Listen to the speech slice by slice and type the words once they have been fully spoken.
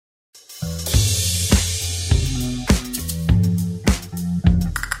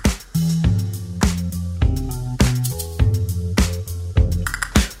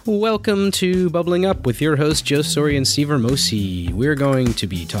welcome to Bubbling Up with your host, Joe Sori and Steve Hermosi. We're going to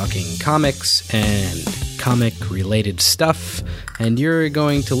be talking comics and comic-related stuff, and you're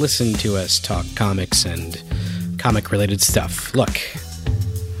going to listen to us talk comics and comic-related stuff. Look,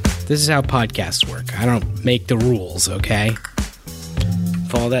 this is how podcasts work. I don't make the rules, okay?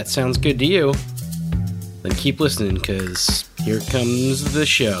 If all that sounds good to you, then keep listening, because here comes the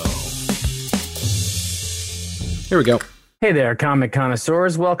show. Here we go. Hey there, comic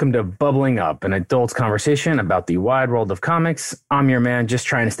connoisseurs. Welcome to Bubbling Up, an adult conversation about the wide world of comics. I'm your man, just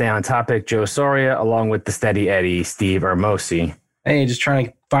trying to stay on topic, Joe Soria, along with the steady Eddie, Steve Hermosi. Hey, just trying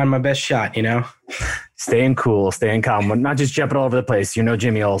to find my best shot, you know? Staying cool, staying calm, not just jumping all over the place. You know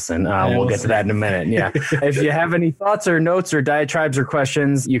Jimmy Olsen. We'll get to that in a minute. Yeah. If you have any thoughts or notes or diatribes or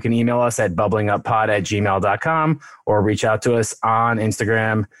questions, you can email us at bubblinguppod@gmail.com or reach out to us on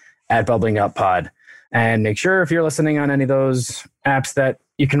Instagram at bubblinguppod. And make sure if you're listening on any of those apps that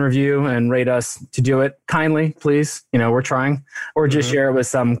you can review and rate us, to do it kindly, please. You know, we're trying. Or just share it with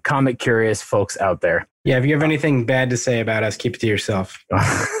some comic curious folks out there. Yeah, if you have anything bad to say about us, keep it to yourself.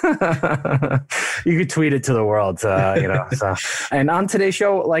 You could tweet it to the world, you know. So. And on today's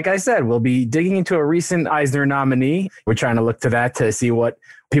show, like I said, we'll be digging into a recent Eisner nominee. We're trying to look to that to see what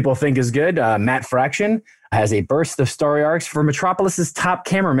people think is good. Matt Fraction has a burst of story arcs for Metropolis's top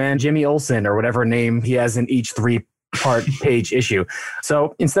cameraman, Jimmy Olsen, or whatever name he has in each three-part page issue.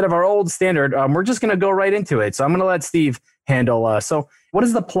 So instead of our old standard, we're just going to go right into it. So I'm going to let Steve handle. So what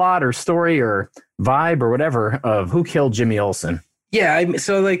is the plot or story or vibe or whatever of Who Killed Jimmy Olsen? Yeah,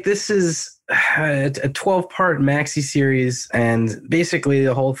 so like this is a 12-part maxi series, and basically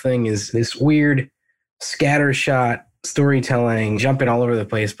the whole thing is this weird scattershot storytelling, jumping all over the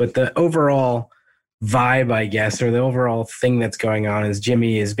place. But the overall vibe, I guess, or the overall thing that's going on is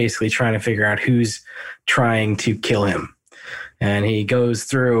Jimmy is basically trying to figure out who's trying to kill him. And he goes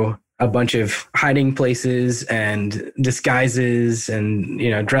through a bunch of hiding places and disguises and,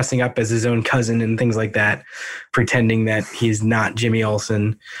 you know, dressing up as his own cousin and things like that, pretending that he's not Jimmy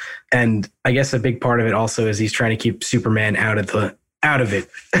Olsen. And I guess a big part of it also is he's trying to keep Superman out of it.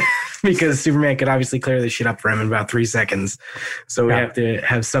 Because Superman could obviously clear this shit up for him in about 3 seconds. So we have to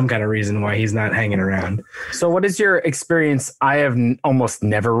have some kind of reason why he's not hanging around. So what is your experience? I have almost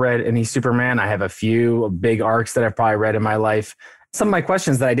never read any Superman. I have a few big arcs that I've probably read in my life. Some of my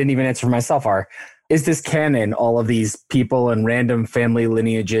questions that I didn't even answer for myself are, is this canon, all of these people and random family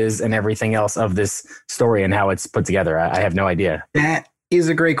lineages and everything else of this story and how it's put together? I have no idea. That is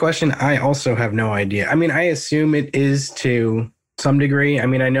a great question. I also have no idea. I mean, I assume it is to some degree. I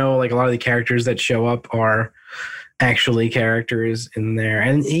mean, I know like a lot of the characters that show up are actually characters in there.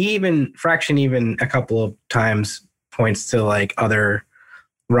 And Fraction even a couple of times points to like other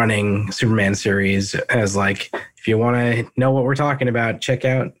running Superman series as like, if you want to know what we're talking about, check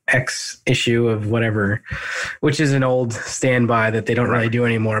out X issue of whatever, which is an old standby that they don't really do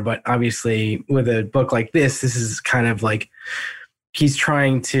anymore. But obviously with a book like this is kind of like, he's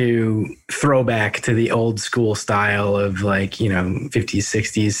trying to throw back to the old school style of like, you know, 50s,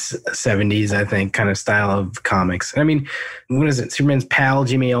 60s, 70s, I think, kind of style of comics. I mean, what is it? Superman's pal,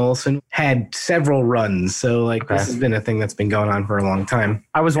 Jimmy Olsen, had several runs. So like this has been a thing that's been going on for a long time.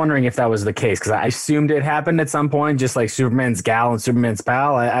 I was wondering if that was the case because I assumed it happened at some point, just like Superman's gal and Superman's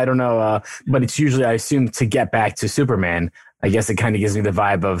pal. I don't know. But it's usually, I assume, to get back to Superman. I guess it kind of gives me the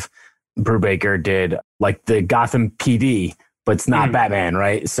vibe of Brubaker did like the Gotham PD, but it's not Batman,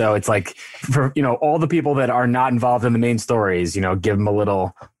 right? So it's like, for, you know, all the people that are not involved in the main stories, you know, give them a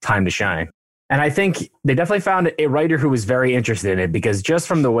little time to shine. And I think they definitely found a writer who was very interested in it because just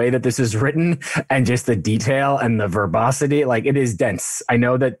from the way that this is written and just the detail and the verbosity, like it is dense. I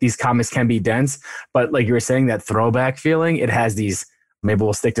know that these comics can be dense, but like you were saying, that throwback feeling, it has these, maybe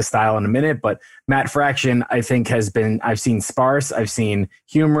we'll stick to style in a minute, but Matt Fraction, I think I've seen sparse, I've seen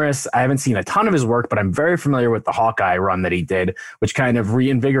humorous. I haven't seen a ton of his work, but I'm very familiar with the Hawkeye run that he did, which kind of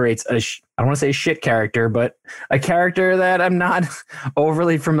reinvigorates I don't want to say a shit character, but a character that I'm not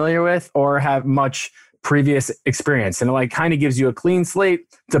overly familiar with or have much previous experience. And it like kind of gives you a clean slate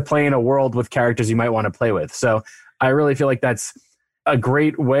to play in a world with characters you might want to play with. So I really feel like that's a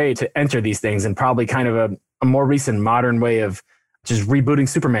great way to enter these things and probably kind of a more recent modern way of just rebooting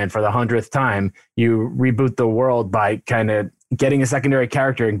Superman for the 100th time. You reboot the world by kind of getting a secondary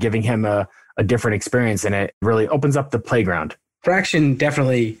character and giving him a different experience. And it really opens up the playground. Fraction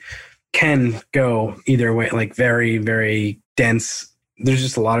definitely can go either way, like very, very dense. There's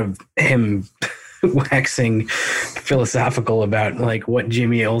just a lot of him waxing philosophical about like what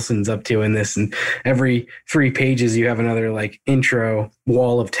Jimmy Olsen's up to in this, and every 3 pages you have another like intro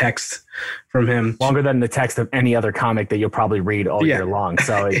wall of text from him, longer than the text of any other comic that you'll probably read all year long.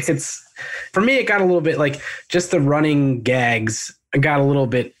 So it's for me, it got a little bit like just the running gags got a little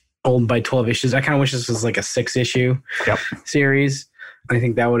bit old by 12 issues. I kind of wish this was like a 6-issue series. I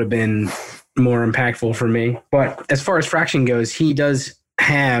think that would have been more impactful for me. But as far as Fraction goes, he does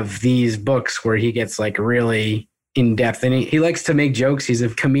have these books where he gets like really in depth, and he likes to make jokes. He's a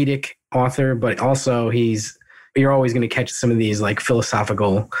comedic author, but also you're always going to catch some of these like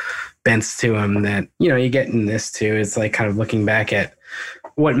philosophical bents to him that, you know, you get in this too. It's like kind of looking back at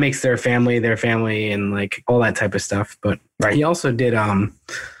what makes their family, and like all that type of stuff. But he also did,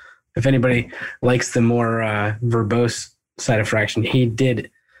 if anybody likes the more verbose side of Fraction, he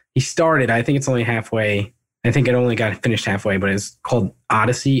started, I think it's only halfway. I think it only got finished halfway, but it's called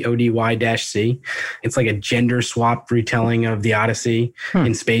Odyssey, ODY-C. It's like a gender swap retelling of the Odyssey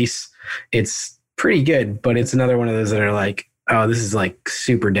in space. It's pretty good, but it's another one of those that are like, oh, this is like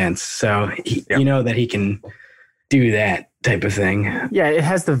super dense. So you know that he can do that type of thing. Yeah, it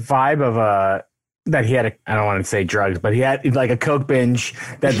has the vibe of that he had, I don't want to say drugs, but he had like a Coke binge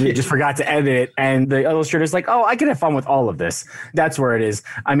that they just forgot to edit it. And the illustrator's like, oh, I can have fun with all of this. That's where it is.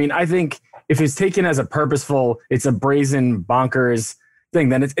 I mean, I think if it's taken as a purposeful, it's a brazen bonkers thing,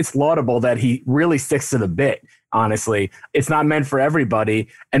 then it's laudable that he really sticks to the bit. Honestly, it's not meant for everybody.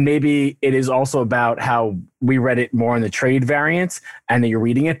 And maybe it is also about how we read it more in the trade variants and that you're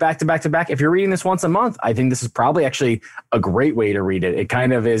reading it back to back to back. If you're reading this once a month, I think this is probably actually a great way to read it. It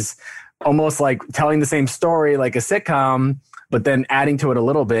kind of is almost like telling the same story like a sitcom, but then adding to it a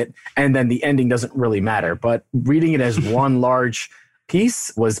little bit. And then the ending doesn't really matter. But reading it as one large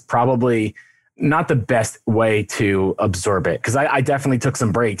piece was probably not the best way to absorb it, because I definitely took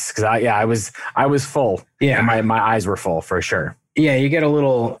some breaks because I was full. Yeah, my eyes were full for sure. Yeah, you get a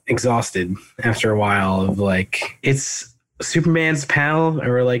little exhausted after a while of like, it's Superman's pal,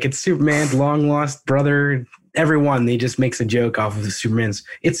 or like it's Superman's long lost brother. Everyone, he just makes a joke off of it's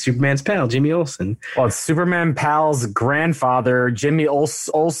Superman's pal, Jimmy Olsen. Well, it's Superman pal's grandfather, Jimmy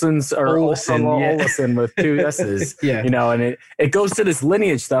Olsen with 2 S's. Yeah. You know, and it goes to this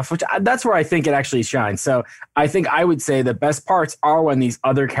lineage stuff, which that's where I think it actually shines. So I think I would say the best parts are when these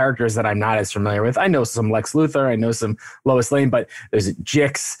other characters that I'm not as familiar with. I know some Lex Luthor, I know some Lois Lane, but there's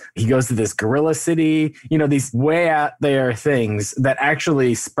Jix. He goes to this gorilla city, you know, these way out there things that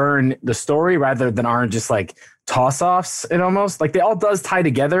actually spurn the story rather than aren't just like toss-offs. It almost like they all does tie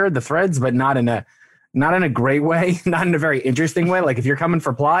together, the threads, but not in a great way, not in a very interesting way. Like if you're coming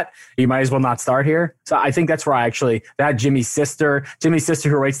for plot, you might as well not start here. So I think that's where I actually, that Jimmy's sister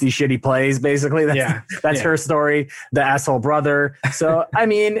who writes these shitty plays, basically. That's her story, the asshole brother. So, I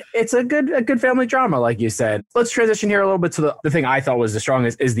mean, it's a good family drama, like you said. Let's transition here a little bit to the thing I thought was the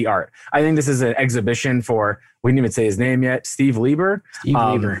strongest is the art. I think this is an exhibition for, we didn't even say his name yet, Steve Lieber.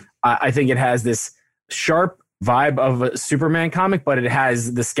 I think it has this sharp vibe of a Superman comic, but it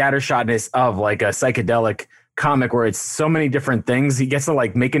has the scattershotness of like a psychedelic comic where it's so many different things. He gets to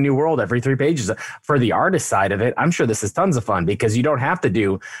like make a new world every 3 pages. For the artist side of it, I'm sure this is tons of fun because you don't have to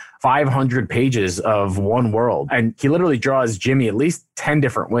do 500 pages of one world. And he literally draws Jimmy at least 10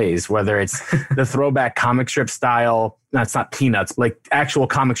 different ways, whether it's the throwback comic strip style. That's not Peanuts, like actual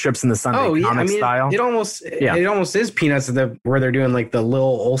comic strips in the Sunday comic style. It almost is Peanuts where they're doing like the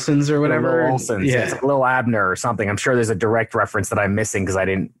Lil Olsons or whatever. Lil Olsons. Yeah. It's like Lil Abner or something. I'm sure there's a direct reference that I'm missing because I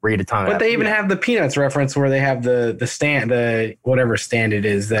didn't read a ton of that. But they even have the Peanuts reference where they have the stand, whatever stand it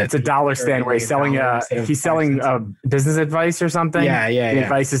is. It's a dollar stand where he's selling business advice or something. Yeah. The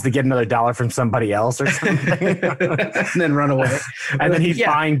advice is to get another dollar from somebody else or something. And then run away. And then he's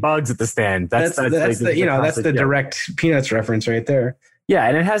buying bugs at the stand. That's the direct Peanuts reference right there. Yeah,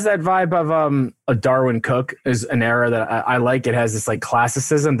 and it has that vibe of a Darwin Cook is an era that I like. It has this like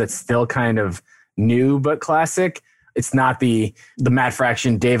classicism that's still kind of new but classic. It's not the Matt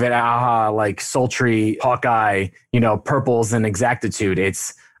Fraction, David Aja, like sultry Hawkeye, purples and exactitude.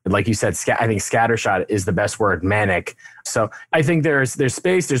 It's like you said, I think scattershot is the best word, manic. So I think there's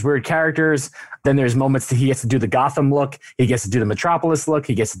space, there's weird characters. Then there's moments that he gets to do the Gotham look. He gets to do the Metropolis look.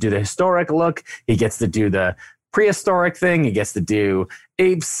 He gets to do the historic look. He gets to do the prehistoric thing. He gets to do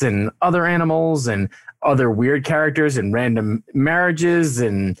apes and other animals and other weird characters and random marriages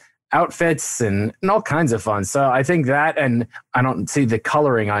and outfits and all kinds of fun. So I think that, and I don't see the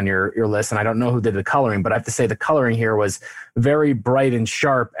coloring on your list, and I don't know who did the coloring, but I have to say the coloring here was very bright and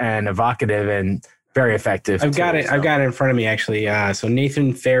sharp and evocative and very effective. I've got it in front of me, actually. So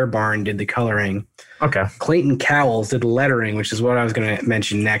Nathan Fairbarn did the coloring. Okay. Clayton Cowles did the lettering, which is what I was going to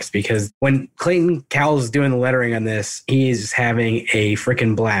mention next, because when Clayton Cowles is doing the lettering on this, he is having a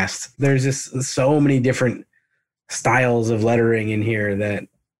freaking blast. There's just so many different styles of lettering in here that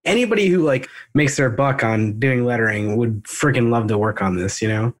anybody who like makes their buck on doing lettering would freaking love to work on this, you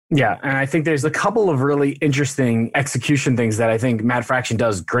know? Yeah. And I think there's a couple of really interesting execution things that I think Matt Fraction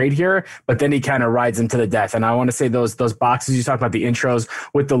does great here, but then he kind of rides him to the death. And I want to say those boxes you talk about, the intros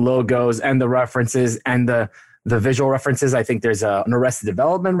with the logos and the references and the visual references. I think there's an Arrested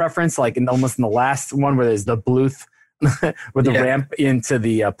Development reference, like almost in the last one where there's the Bluth with the ramp into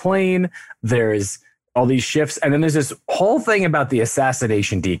the plane. There's all these shifts. And then there's this whole thing about the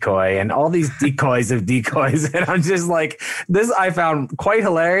assassination decoy and all these decoys of decoys. And I'm just like, this I found quite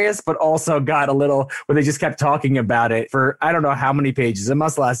hilarious, but also got a little where they just kept talking about it for, I don't know how many pages. It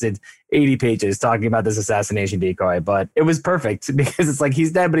must have lasted 80 pages talking about this assassination decoy, but it was perfect because it's like,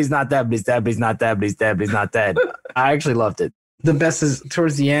 he's dead, but he's not dead, but he's dead, but he's not dead, but he's dead, but he's not dead. I actually loved it. The best is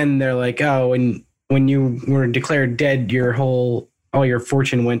towards the end, they're like, oh, when you were declared dead, all your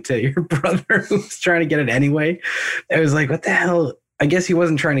fortune went to your brother who was trying to get it anyway. I was like, what the hell? I guess he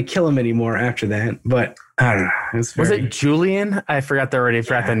wasn't trying to kill him anymore after that, but I don't know. Was it Julian? I forgot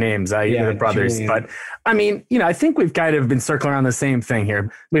the names. The brothers. Julian. But I mean, I think we've kind of been circling around the same thing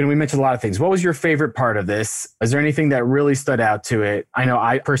here. We mentioned a lot of things. What was your favorite part of this? Is there anything that really stood out to it? I know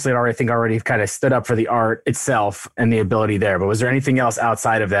I personally already kind of stood up for the art itself and the ability there, but was there anything else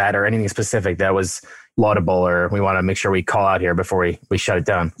outside of that or anything specific that was laudable or we want to make sure we call out here before we shut it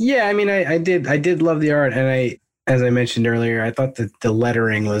down? Yeah, I mean, I did love the art, and as I mentioned earlier, I thought that the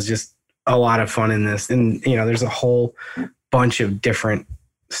lettering was just a lot of fun in this. And, there's a whole bunch of different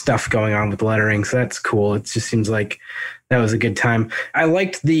stuff going on with lettering. So that's cool. It just seems like that was a good time. I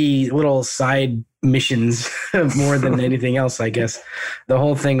liked the little side missions more than anything else, I guess. The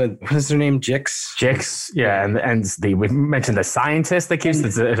whole thing with, what's her name? Jix. Yeah. And we mentioned the scientist that keeps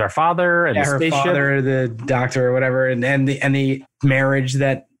is her father and the spaceship. Her father, the doctor or whatever. And the marriage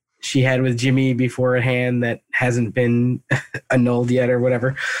that she had with Jimmy beforehand that hasn't been annulled yet or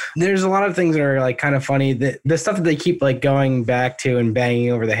whatever. There's a lot of things that are like kind of funny. The stuff that they keep like going back to and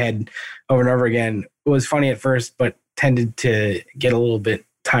banging over the head over and over again was funny at first, but tended to get a little bit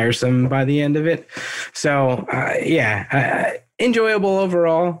tiresome by the end of it. So enjoyable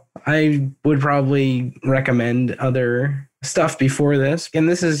overall. I would probably recommend other stuff before this. And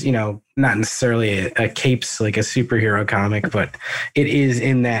this is, not necessarily a capes like a superhero comic, but it is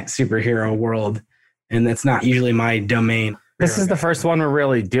in that superhero world. And that's not usually my domain. This is the first one we're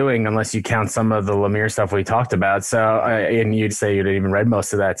really doing, unless you count some of the Lemire stuff we talked about. So, and you'd say you didn't even read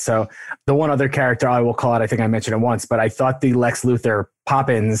most of that. So the one other character I will call out, I think I mentioned it once, but I thought the Lex Luthor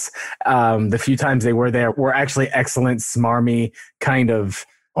Poppins, the few times they were there, were actually excellent, smarmy, kind of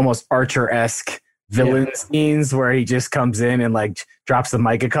almost Archer-esque villain scenes where he just comes in and like drops the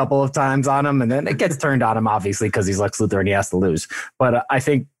mic a couple of times on him, and then it gets turned on him obviously because he's Lex Luthor and he has to lose. But I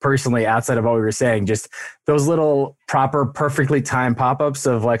think personally, outside of what we were saying, just those little proper, perfectly timed pop-ups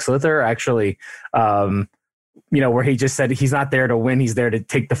of Lex Luthor actually, where he just said he's not there to win, he's there to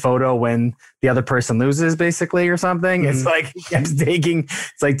take the photo when the other person loses, basically, or something. Mm-hmm. It's like he kept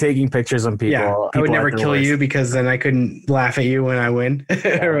taking pictures on people. Yeah, I would never kill you because then I couldn't laugh at you when I win or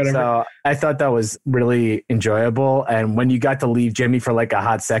whatever. So I thought that was really enjoyable. And when you got to leave Jimmy for like a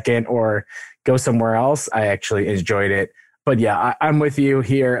hot second or go somewhere else, I actually enjoyed it. But yeah, I'm with you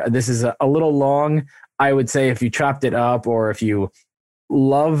here. This is a little long. I would say if you chopped it up or if you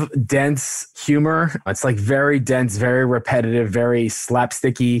love dense humor, it's like very dense, very repetitive, very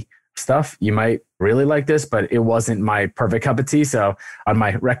slapsticky stuff, you might really like this, but it wasn't my perfect cup of tea. So on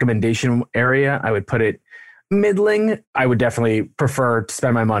my recommendation area, I would put it middling. I would definitely prefer to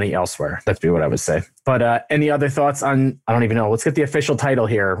spend my money elsewhere. That'd be what I would say. But any other thoughts on, I don't even know. Let's get the official title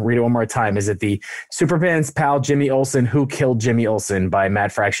here. Read it one more time. Is it the Superman's pal Jimmy Olsen, Who Killed Jimmy Olsen by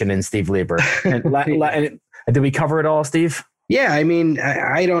Matt Fraction and Steve Lieber? And did we cover it all, Steve? Yeah, I mean,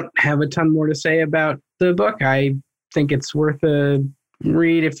 I don't have a ton more to say about the book. I think it's worth a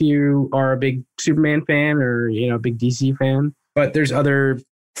read if you are a big Superman fan or, a big DC fan. But there's other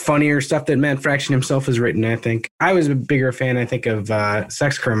funnier stuff that Matt Fraction himself has written, I think. I was a bigger fan, I think, of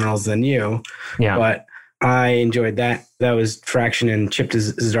Sex Criminals than you. Yeah. But I enjoyed that. That was Fraction and Chip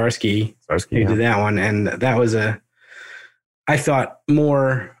Zdarsky who did that one. And that was I thought,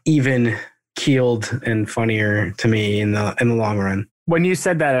 more even keeled and funnier to me in the long run. When you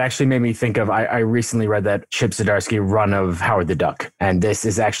said that, it actually made me think of, I recently read that Chip Zdarsky run of Howard the Duck. And this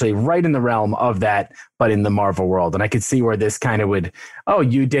is actually right in the realm of that, but in the Marvel world. And I could see where this kind of would,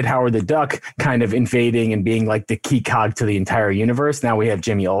 you did Howard the Duck kind of invading and being like the key cog to the entire universe. Now we have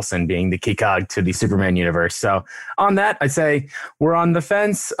Jimmy Olsen being the key cog to the Superman universe. So on that, I'd say we're on the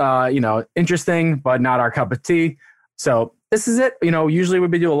fence, interesting, but not our cup of tea. So this is it. Usually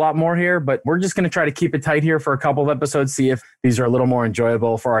we do a lot more here, but we're just going to try to keep it tight here for a couple of episodes, see if these are a little more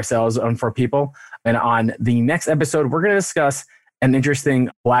enjoyable for ourselves and for people. And on the next episode, we're going to discuss an interesting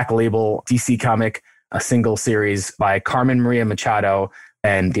Black Label DC comic, a single series by Carmen Maria Machado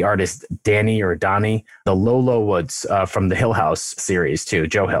and the artist Donnie, the Lolo Woods from the Hill House series too,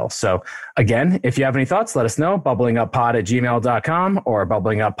 Joe Hill. So again, if you have any thoughts, let us know. bubblinguppod@gmail.com or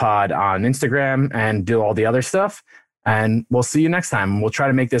bubblinguppod on Instagram, and do all the other stuff. And we'll see you next time. We'll try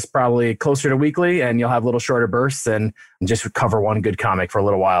to make this probably closer to weekly, and you'll have little shorter bursts and just cover one good comic for a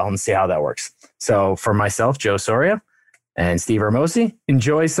little while and see how that works. So for myself, Joe Soria, and Steve Hermosi,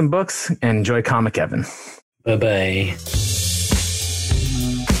 enjoy some books and enjoy Comic Evan. Bye-bye.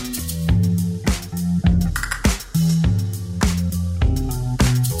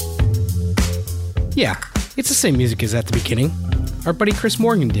 Yeah, it's the same music as at the beginning. Our buddy Chris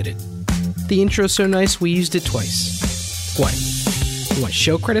Morgan did it. The intro's so nice, we used it twice. What? You want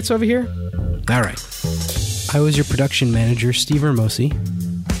show credits over here? All right. I was your production manager, Steve Hermosi.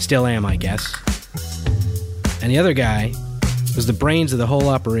 Still am, I guess. And the other guy was the brains of the whole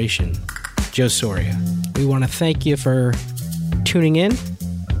operation, Joe Soria. We want to thank you for tuning in,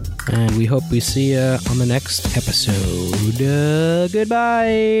 and we hope we see you on the next episode.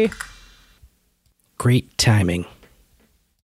 Goodbye. Great timing.